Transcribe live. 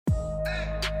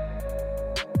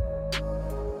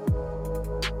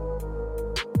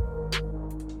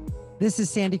This is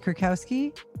Sandy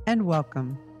Krakowski, and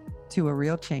welcome to A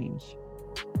Real Change.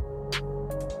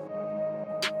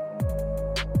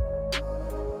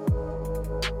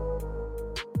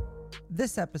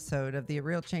 This episode of the A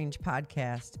Real Change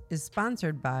podcast is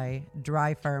sponsored by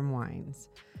Dry Farm Wines.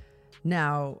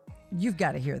 Now, you've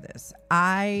got to hear this.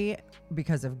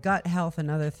 Because of gut health and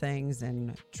other things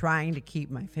and trying to keep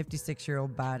my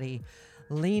 56-year-old body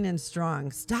lean and strong,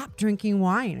 stopped drinking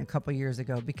wine a couple years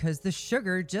ago because the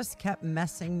sugar just kept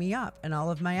messing me up in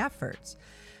all of my efforts.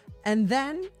 And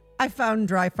then I found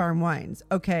Dry Farm Wines.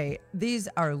 Okay, these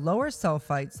are lower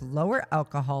sulfites, lower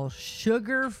alcohol,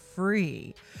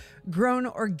 sugar-free, grown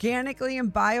organically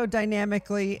and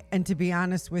biodynamically. And to be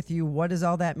honest with you, what does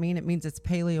all that mean? It means it's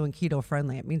paleo and keto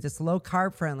friendly. It means it's low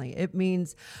carb friendly. It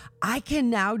means I can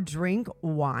now drink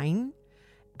wine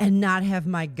and not have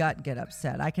my gut get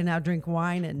upset. I can now drink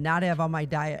wine and not have all my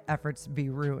diet efforts be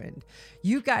ruined.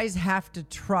 You guys have to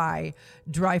try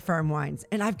Dry Farm Wines.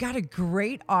 And I've got a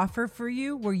great offer for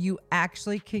you where you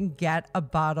actually can get a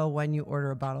bottle when you order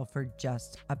a bottle for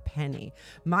just a penny.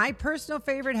 My personal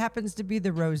favorite happens to be the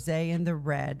rosé and the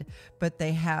red, but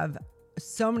they have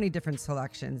so many different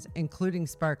selections, including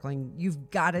sparkling. You've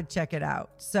got to check it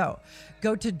out. So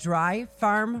go to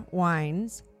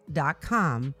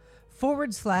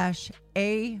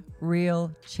dryfarmwines.com/A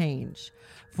Real Change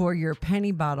for your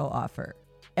penny bottle offer.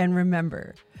 And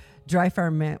remember, Dry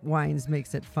Farm Wines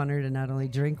makes it funner to not only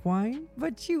drink wine,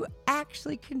 but you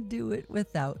actually can do it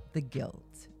without the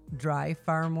guilt.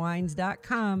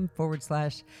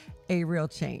 Dryfarmwines.com/A Real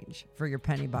Change for your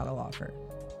penny bottle offer.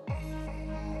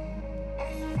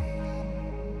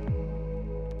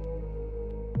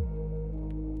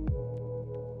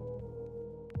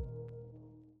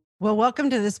 Well, welcome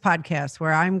to this podcast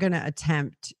where I'm going to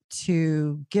attempt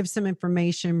to give some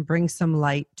information, bring some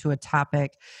light to a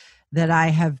topic that I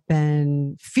have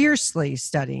been fiercely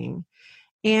studying,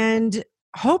 and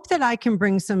hope that I can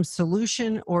bring some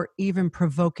solution or even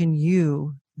provoke in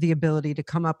you the ability to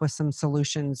come up with some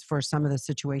solutions for some of the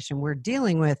situation we're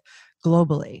dealing with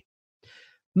globally.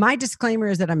 My disclaimer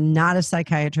is that I'm not a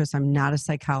psychiatrist. I'm not a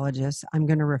psychologist. I'm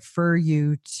going to refer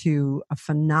you to a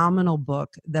phenomenal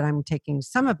book that I'm taking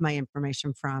some of my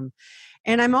information from.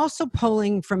 And I'm also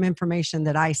pulling from information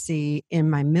that I see in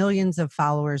my millions of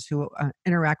followers who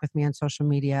interact with me on social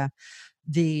media,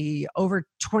 the over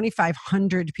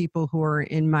 2,500 people who are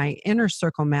in my inner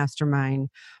circle mastermind,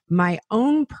 my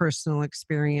own personal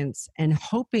experience, and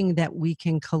hoping that we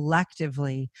can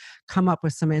collectively come up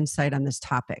with some insight on this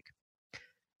topic.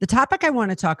 The topic I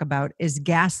want to talk about is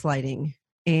gaslighting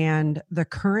and the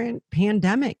current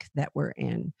pandemic that we're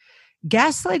in.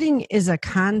 Gaslighting is a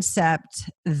concept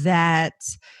that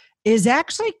is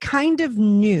actually kind of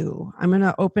new. I'm going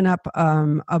to open up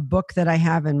a book that I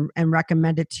have and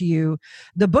recommend it to you.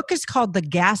 The book is called The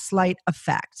Gaslight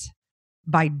Effect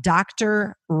by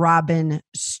Dr. Robin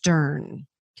Stern.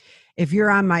 If you're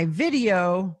on my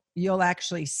video, you'll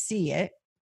actually see it.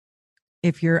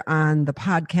 If you're on the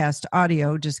podcast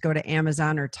audio, just go to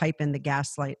Amazon or type in The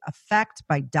Gaslight Effect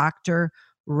by Dr.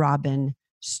 Robin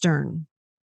Stern.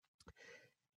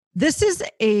 This is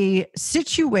a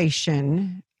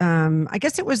situation, I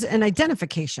guess it was an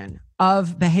identification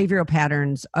of behavioral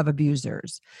patterns of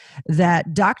abusers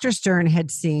that Dr. Stern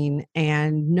had seen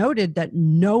and noted that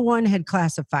no one had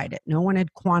classified it. No one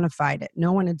had quantified it.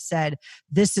 No one had said,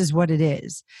 this is what it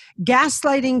is.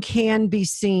 Gaslighting can be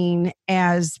seen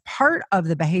as part of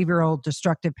the behavioral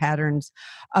destructive patterns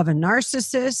of a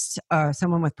narcissist,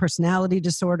 someone with personality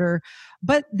disorder.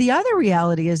 But the other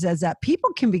reality is that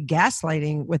people can be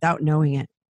gaslighting without knowing it.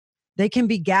 They can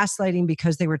be gaslighting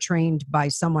because they were trained by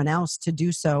someone else to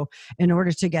do so in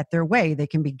order to get their way. They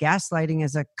can be gaslighting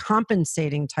as a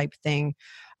compensating type thing,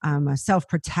 a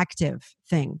self-protective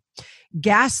thing.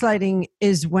 Gaslighting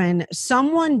is when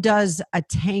someone does a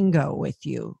tango with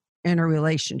you in a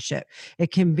relationship.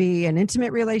 It can be an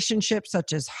intimate relationship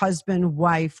such as husband,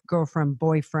 wife, girlfriend,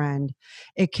 boyfriend.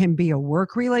 It can be a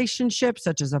work relationship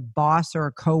such as a boss or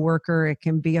a coworker. It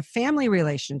can be a family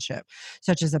relationship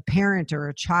such as a parent or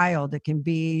a child. It can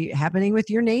be happening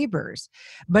with your neighbors.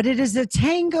 But it is a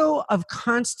tango of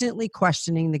constantly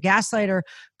questioning. The gaslighter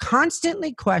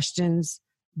constantly questions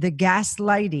the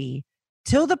gaslightee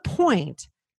till the point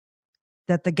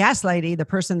that the gaslightee, the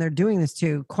person they're doing this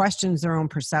to, questions their own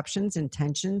perceptions,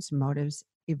 intentions, motives,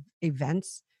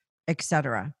 events,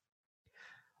 etc.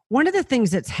 One of the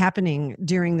things that's happening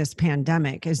during this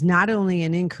pandemic is not only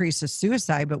an increase of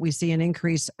suicide, but we see an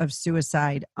increase of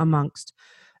suicide amongst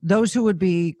those who would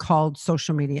be called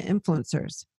social media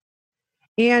influencers.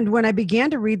 And when I began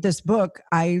to read this book,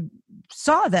 I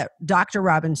saw that Dr.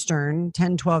 Robin Stern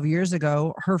 10, 12 years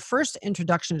ago, her first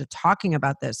introduction to talking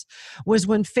about this was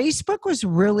when Facebook was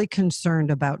really concerned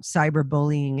about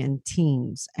cyberbullying in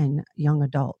teens and young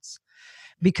adults.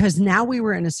 Because now we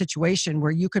were in a situation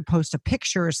where you could post a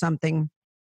picture or something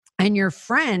and your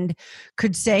friend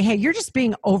could say, hey, you're just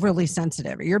being overly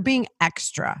sensitive, or you're being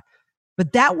extra.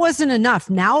 But that wasn't enough.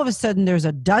 Now, all of a sudden, there's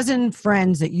a dozen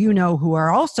friends that you know who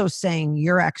are also saying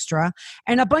you're extra,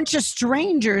 and a bunch of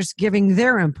strangers giving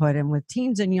their input. And with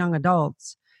teens and young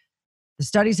adults, the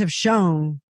studies have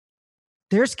shown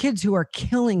there's kids who are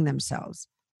killing themselves,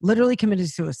 literally committing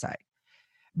suicide,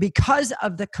 because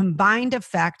of the combined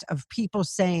effect of people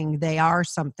saying they are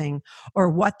something, or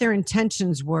what their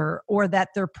intentions were, or that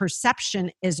their perception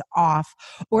is off,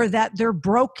 or that they're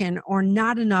broken or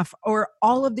not enough, or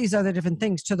all of these other different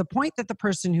things, to the point that the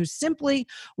person who simply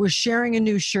was sharing a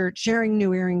new shirt, sharing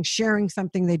new earrings, sharing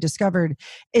something they discovered,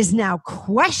 is now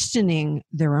questioning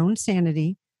their own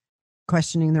sanity,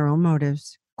 questioning their own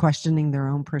motives, questioning their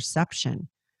own perception,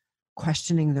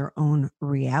 questioning their own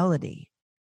reality.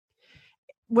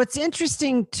 What's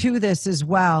interesting to this as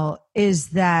well is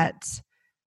that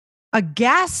a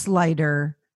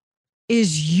gaslighter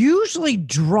is usually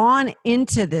drawn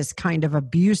into this kind of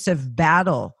abusive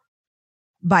battle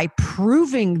by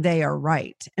proving they are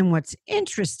right. And what's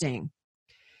interesting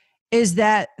is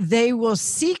that they will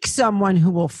seek someone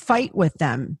who will fight with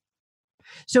them.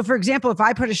 So, for example, if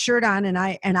I put a shirt on and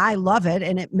I love it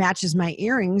and it matches my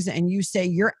earrings, and you say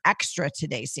you're extra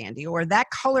today, Sandy, or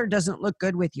that color doesn't look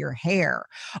good with your hair,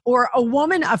 or a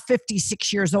woman of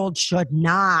 56 years old should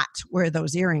not wear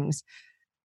those earrings,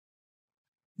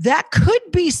 that could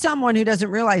be someone who doesn't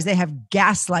realize they have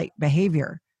gaslight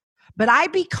behavior. But I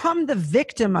become the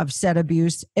victim of said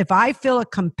abuse if I feel a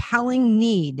compelling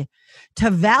need to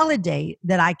validate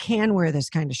that I can wear this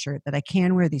kind of shirt, that I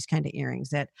can wear these kind of earrings,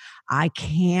 that I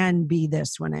can be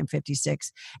this when I'm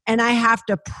 56. And I have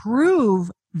to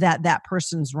prove that that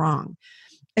person's wrong.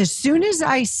 As soon as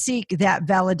I seek that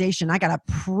validation, I got to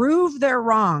prove they're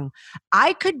wrong.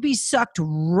 I could be sucked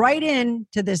right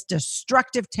into this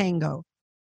destructive tango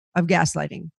of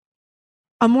gaslighting.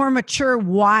 A more mature,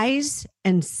 wise,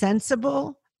 and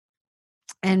sensible,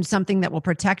 and something that will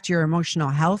protect your emotional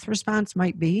health response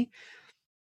might be,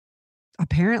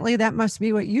 apparently that must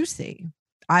be what you see.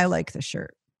 I like the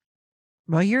shirt.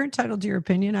 Well, you're entitled to your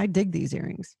opinion. I dig these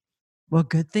earrings. Well,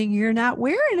 good thing you're not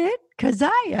wearing it, because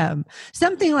I am.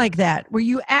 Something like that, where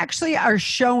you actually are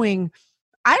showing,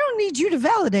 I don't need you to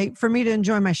validate for me to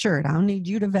enjoy my shirt. I don't need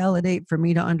you to validate for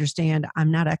me to understand I'm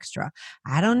not extra.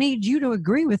 I don't need you to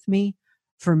agree with me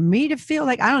for me to feel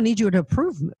like, I don't need you to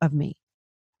approve of me,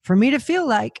 for me to feel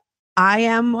like I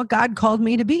am what God called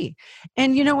me to be.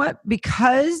 And you know what?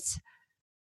 Because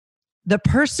the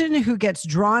person who gets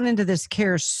drawn into this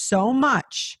cares so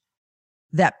much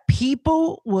that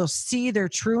people will see their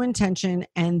true intention,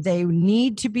 and they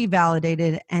need to be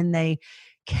validated, and they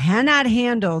cannot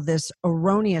handle this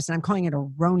erroneous, and I'm calling it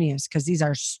erroneous because these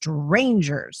are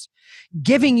strangers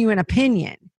giving you an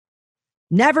opinion.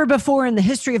 Never before in the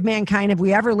history of mankind have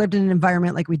we ever lived in an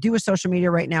environment like we do with social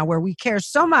media right now, where we care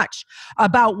so much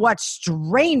about what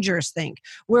strangers think,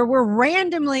 where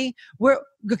we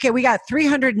got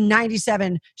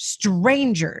 397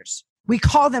 strangers. We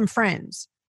call them friends.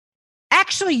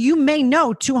 Actually, you may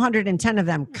know 210 of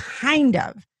them, kind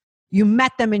of. You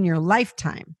met them in your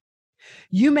lifetime.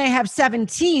 You may have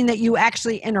 17 that you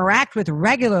actually interact with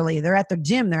regularly. They're at the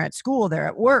gym, they're at school, they're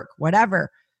at work, whatever.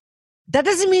 That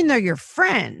doesn't mean they're your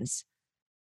friends.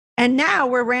 And now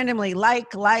we're randomly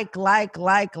like. I don't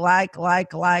like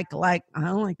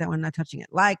that one, not touching it.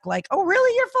 Like, oh,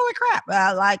 really? You're full of crap.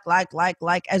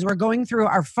 Like, as we're going through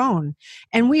our phone.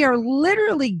 And we are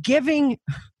literally giving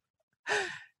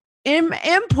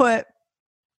input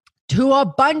to a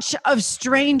bunch of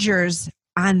strangers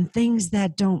on things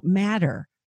that don't matter.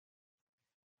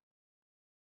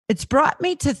 It's brought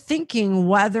me to thinking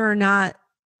whether or not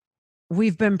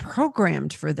we've been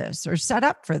programmed for this or set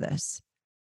up for this.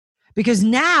 Because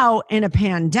now in a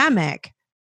pandemic,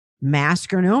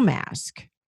 mask or no mask,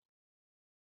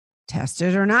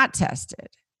 tested or not tested,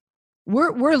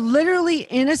 we're literally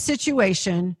in a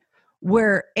situation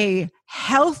where a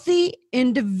healthy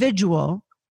individual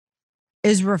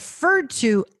is referred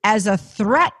to as a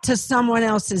threat to someone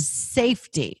else's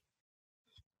safety.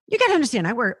 You got to understand,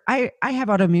 I have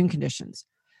autoimmune conditions.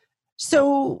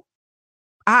 So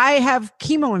I have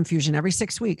chemo infusion every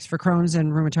 6 weeks for Crohn's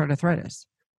and rheumatoid arthritis.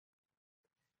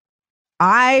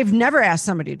 I've never asked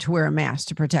somebody to wear a mask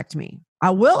to protect me.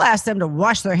 I will ask them to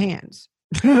wash their hands.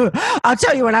 I'll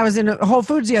tell you, when I was in Whole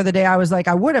Foods the other day, I was like,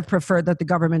 I would have preferred that the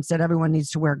government said everyone needs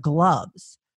to wear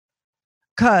gloves.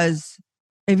 Because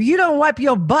if you don't wipe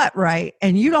your butt right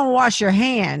and you don't wash your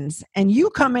hands and you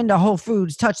come into Whole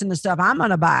Foods touching the stuff I'm going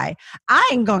to buy, I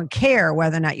ain't going to care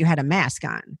whether or not you had a mask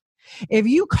on. If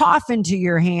you cough into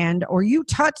your hand or you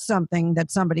touch something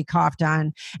that somebody coughed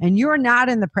on and you're not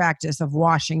in the practice of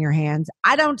washing your hands,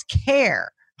 I don't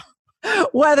care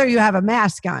whether you have a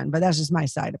mask on, but that's just my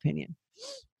side opinion.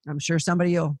 I'm sure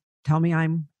somebody will tell me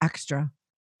I'm extra.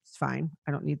 It's fine.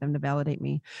 I don't need them to validate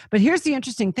me. But here's the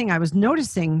interesting thing. I was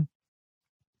noticing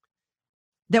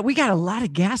that we got a lot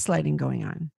of gaslighting going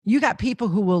on. You got people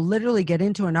who will literally get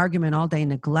into an argument all day,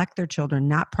 neglect their children,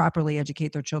 not properly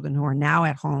educate their children who are now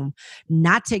at home,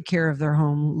 not take care of their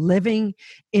home, living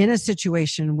in a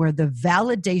situation where the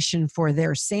validation for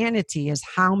their sanity is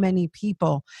how many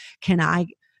people can I,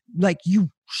 like, you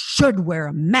should wear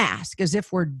a mask, as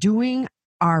if we're doing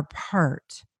our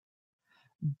part.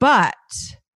 But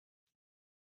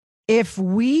if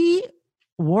we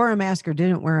wore a mask or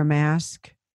didn't wear a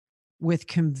mask with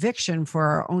conviction for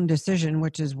our own decision,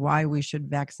 which is why we should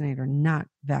vaccinate or not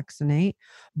vaccinate,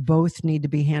 both need to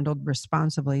be handled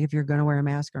responsibly. If you're going to wear a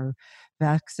mask or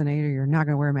vaccinate, or you're not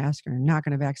going to wear a mask or you're not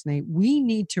going to vaccinate, we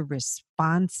need to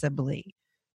responsibly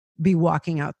be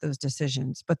walking out those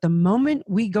decisions. But the moment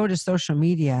we go to social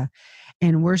media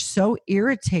and we're so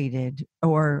irritated,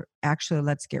 or actually,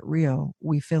 let's get real,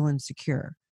 we feel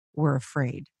insecure. We're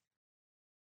afraid.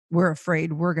 We're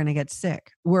afraid we're going to get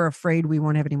sick. We're afraid we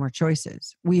won't have any more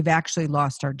choices. We've actually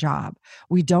lost our job.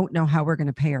 We don't know how we're going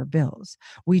to pay our bills.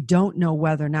 We don't know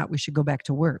whether or not we should go back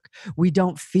to work. We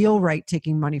don't feel right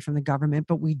taking money from the government,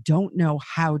 but we don't know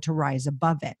how to rise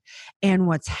above it. And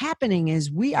what's happening is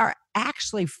we are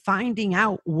actually finding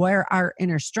out where our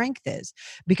inner strength is.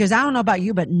 Because I don't know about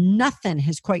you, but nothing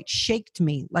has quite shaked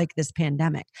me like this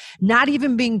pandemic. Not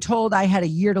even being told I had a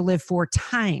year to live 4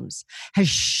 times has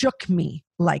shook me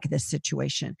like this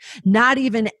situation. Not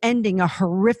even ending a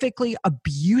horrifically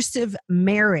abusive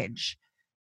marriage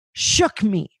shook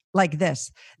me like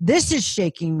this. This is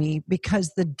shaking me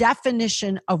because the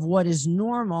definition of what is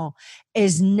normal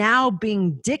is now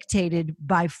being dictated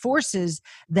by forces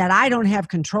that I don't have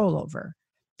control over.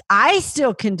 I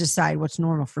still can decide what's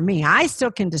normal for me. I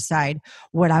still can decide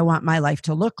what I want my life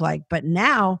to look like. But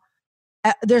now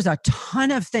there's a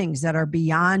ton of things that are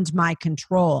beyond my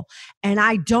control. And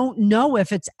I don't know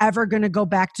if it's ever going to go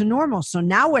back to normal. So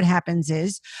now what happens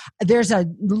is there's a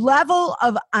level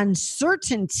of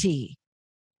uncertainty.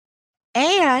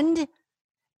 And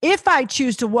if I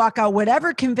choose to walk out,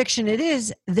 whatever conviction it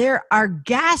is, there are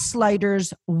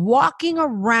gaslighters walking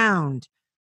around,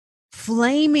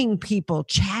 flaming people,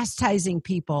 chastising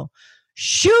people,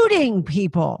 shooting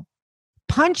people,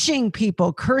 punching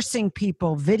people, cursing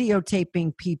people,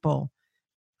 videotaping people,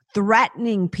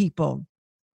 threatening people,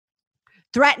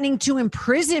 threatening to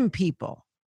imprison people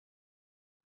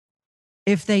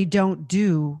if they don't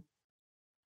do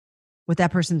what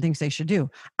that person thinks they should do.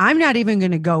 I'm not even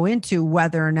going to go into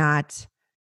whether or not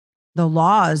the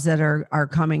laws that are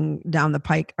coming down the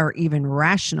pike are even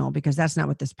rational, because that's not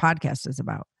what this podcast is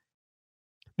about.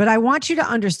 But I want you to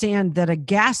understand that a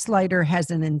gaslighter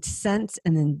has an intense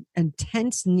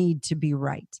need to be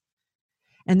right.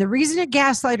 And the reason a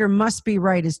gaslighter must be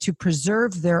right is to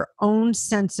preserve their own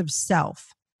sense of self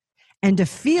and to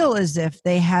feel as if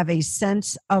they have a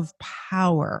sense of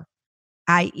power,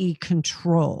 i.e.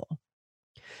 control.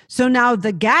 So now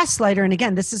the gaslighter, and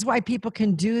again, this is why people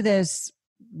can do this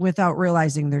without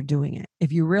realizing they're doing it.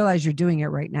 If you realize you're doing it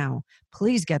right now,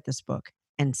 please get this book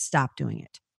and stop doing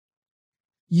it.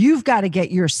 You've got to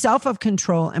get your self of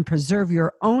control and preserve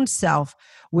your own self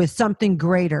with something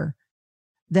greater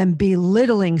than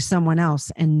belittling someone else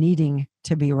and needing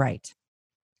to be right.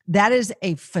 That is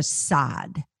a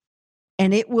facade,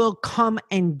 and it will come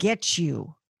and get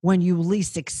you when you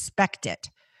least expect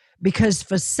it, because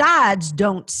facades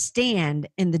don't stand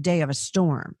in the day of a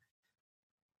storm.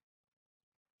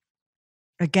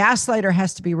 A gaslighter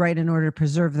has to be right in order to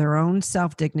preserve their own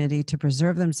self-dignity, to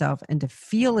preserve themselves, and to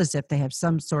feel as if they have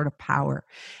some sort of power.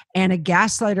 And a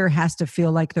gaslighter has to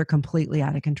feel like they're completely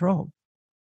out of control.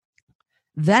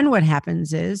 Then what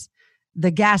happens is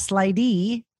the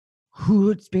gaslightee,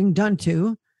 who it's being done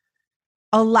to,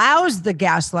 allows the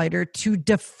gaslighter to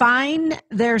define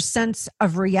their sense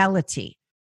of reality,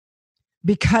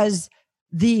 because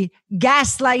the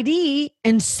gaslightee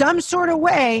in some sort of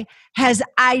way has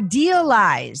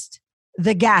idealized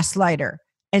the gaslighter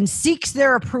and seeks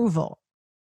their approval.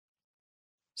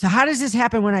 So how does this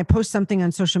happen when I post something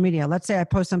on social media? Let's say I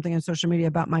post something on social media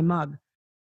about my mug.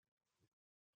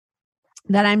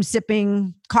 that I'm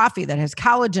sipping coffee that has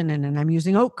collagen in it and I'm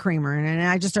using oat creamer and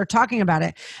I just start talking about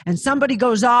it and somebody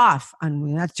goes off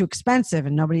on that's too expensive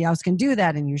and nobody else can do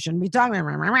that and you shouldn't be talking.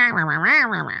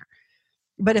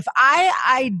 But if I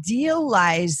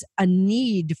idealize a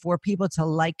need for people to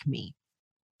like me,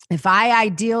 if I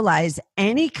idealize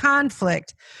any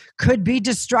conflict could be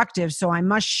destructive, so I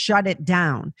must shut it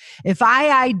down. If I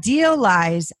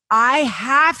idealize I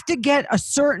have to get a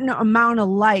certain amount of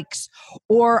likes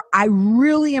or I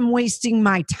really am wasting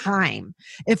my time.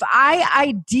 If I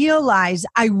idealize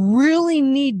I really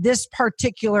need this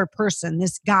particular person,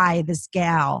 this guy, this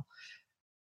gal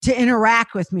to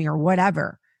interact with me or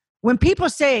whatever. When people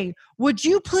say, would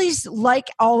you please like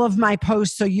all of my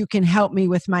posts so you can help me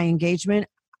with my engagement?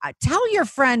 Tell your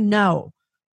friend no.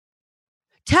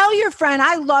 Tell your friend,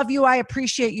 I love you, I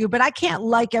appreciate you, but I can't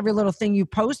like every little thing you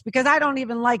post because I don't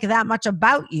even like that much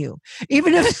about you,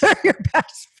 even if they're your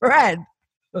best friend.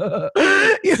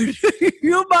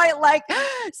 You might like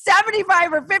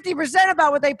 75 or 50%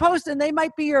 about what they post and they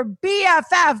might be your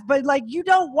BFF, but like you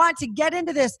don't want to get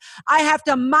into this. I have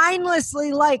to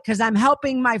mindlessly like because I'm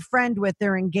helping my friend with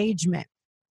their engagement.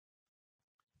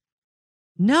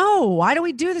 No, why do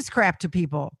we do this crap to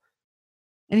people?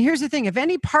 And here's the thing, if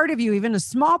any part of you, even a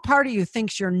small part of you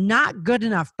thinks you're not good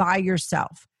enough by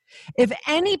yourself, if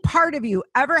any part of you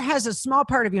ever has a small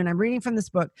part of you, and I'm reading from this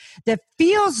book, that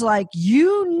feels like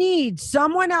you need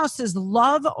someone else's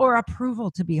love or approval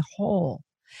to be whole,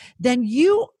 then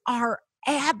you are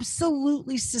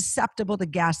absolutely susceptible to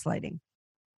gaslighting.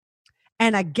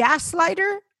 And a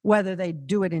gaslighter, whether they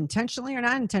do it intentionally or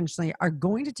not intentionally, are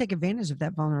going to take advantage of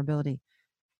that vulnerability.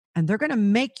 And they're going to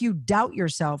make you doubt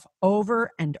yourself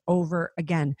over and over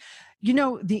again. You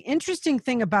know, the interesting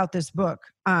thing about this book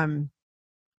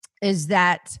is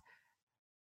that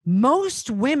most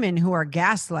women who are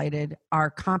gaslighted are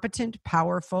competent,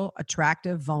 powerful,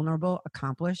 attractive, vulnerable,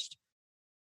 accomplished,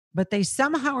 but they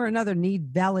somehow or another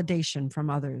need validation from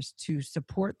others to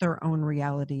support their own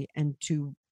reality and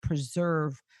to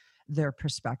preserve their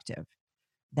perspective.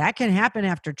 That can happen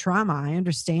after trauma. I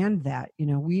understand that. You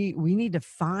know, we need to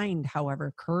find,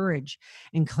 however, courage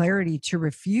and clarity to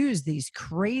refuse these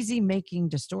crazy making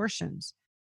distortions.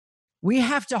 We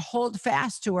have to hold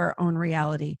fast to our own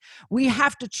reality. We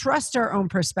have to trust our own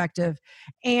perspective.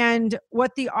 And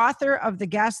what the author of The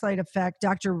Gaslight Effect,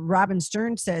 Dr. Robin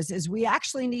Stern, says is we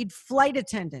actually need flight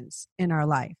attendants in our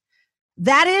life.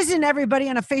 That isn't everybody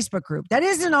in a Facebook group. That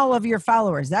isn't all of your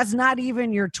followers. That's not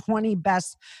even your 20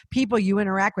 best people you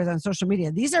interact with on social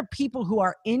media. These are people who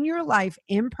are in your life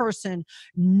in person,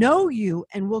 know you,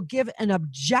 and will give an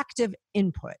objective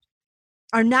input.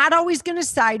 Are not always going to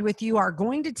side with you, are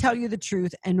going to tell you the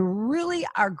truth, and really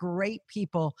are great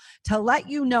people to let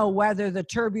you know whether the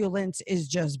turbulence is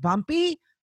just bumpy,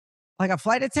 like a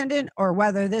flight attendant, or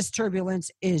whether this turbulence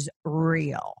is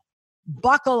real.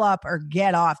 Buckle up or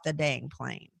get off the dang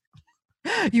plane.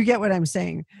 You get what I'm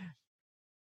saying?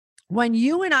 When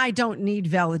you and I don't need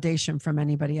validation from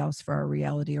anybody else for our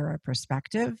reality or our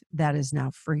perspective, that is now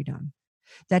freedom.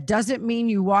 That doesn't mean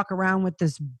you walk around with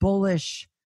this bullish,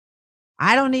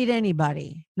 I don't need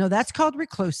anybody. No, that's called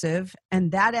reclusive,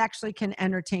 and that actually can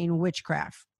entertain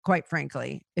witchcraft, quite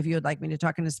frankly. If you would like me to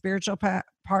talk in the spiritual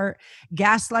part,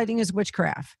 gaslighting is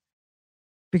witchcraft.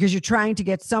 Because you're trying to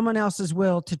get someone else's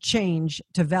will to change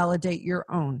to validate your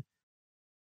own.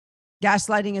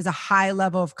 Gaslighting is a high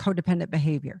level of codependent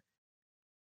behavior.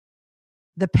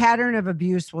 The pattern of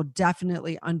abuse will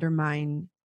definitely undermine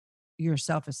your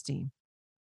self-esteem.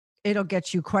 It'll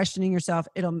get you questioning yourself.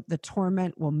 The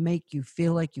torment will make you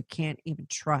feel like you can't even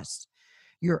trust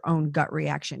your own gut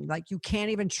reaction. Like you can't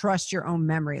even trust your own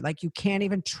memory. Like you can't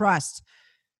even trust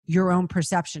your own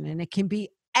perception. And it can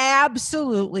be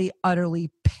absolutely, utterly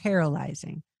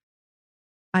paralyzing.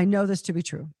 I know this to be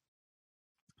true.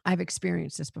 I've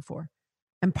experienced this before.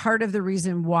 And part of the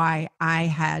reason why I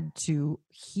had to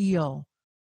heal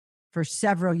for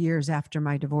several years after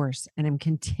my divorce, and I'm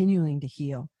continuing to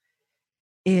heal,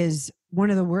 is one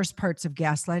of the worst parts of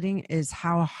gaslighting is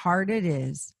how hard it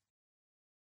is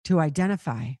to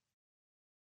identify.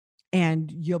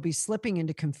 And you'll be slipping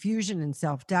into confusion and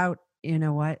self-doubt. You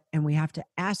know what? And we have to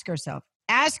ask yourself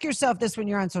this when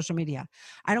you're on social media.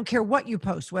 I don't care what you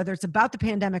post, whether it's about the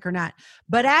pandemic or not,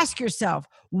 but ask yourself,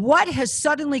 what has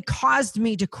suddenly caused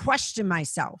me to question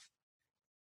myself?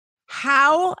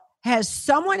 How has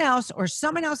someone else or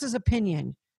someone else's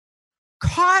opinion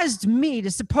caused me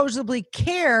to supposedly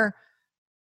care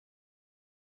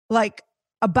like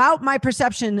about my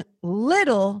perception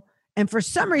little, and for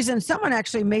some reason, someone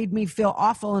actually made me feel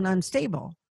awful and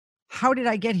unstable? How did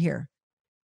I get here?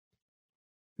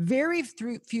 Very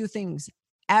few things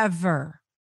ever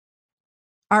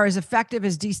are as effective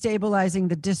as destabilizing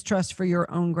the distrust for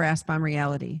your own grasp on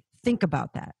reality. Think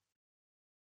about that.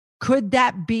 Could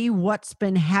that be what's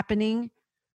been happening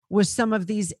with some of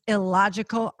these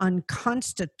illogical,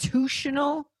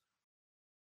 unconstitutional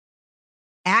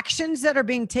actions that are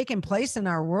being taken place in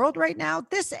our world right now?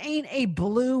 This ain't a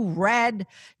blue, red,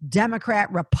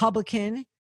 Democrat, Republican.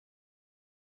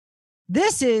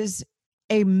 This is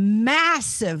a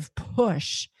massive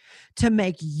push to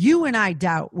make you and I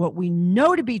doubt what we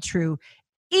know to be true,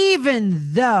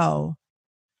 even though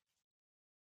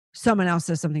someone else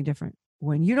says something different.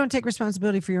 When you don't take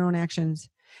responsibility for your own actions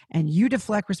and you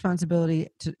deflect responsibility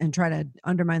and try to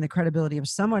undermine the credibility of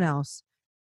someone else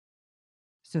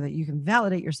so that you can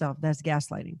validate yourself, that's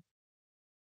gaslighting.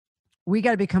 We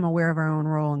got to become aware of our own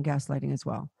role in gaslighting as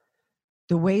well.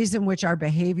 The ways in which our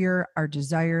behavior, our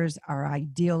desires, our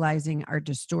idealizing, our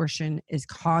distortion is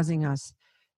causing us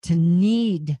to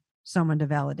need someone to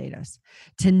validate us,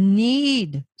 to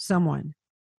need someone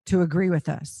to agree with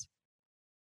us,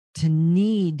 to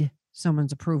need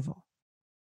someone's approval.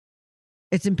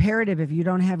 It's imperative if you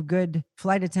don't have good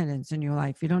flight attendants in your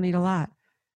life, you don't need a lot.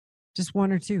 Just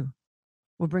one or two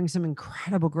will bring some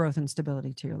incredible growth and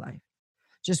stability to your life.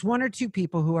 Just one or two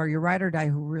people who are your ride or die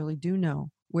who really do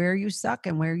know where you suck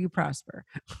and where you prosper.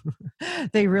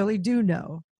 They really do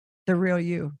know the real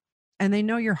you. And they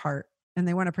know your heart and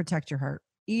they want to protect your heart.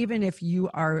 Even if you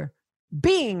are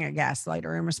being a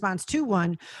gaslighter in response to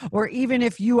one, or even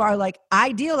if you are like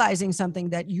idealizing something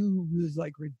that you is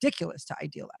like ridiculous to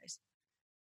idealize.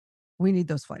 We need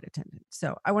those flight attendants.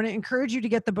 So I want to encourage you to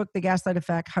get the book, The Gaslight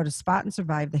Effect, How to Spot and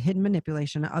Survive the Hidden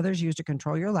Manipulation Others Use to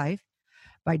Control Your Life,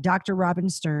 by Dr. Robin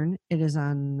Stern. It is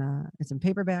it's in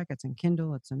paperback, it's in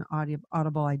Kindle, it's in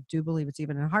Audible. I do believe it's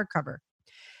even in hardcover.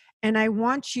 And I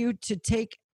want you to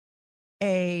take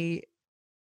a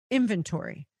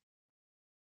inventory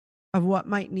of what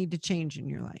might need to change in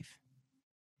your life.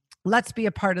 Let's be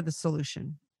a part of the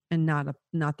solution and not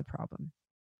the problem.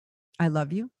 I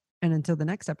love you. And until the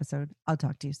next episode, I'll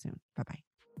talk to you soon. Bye-bye.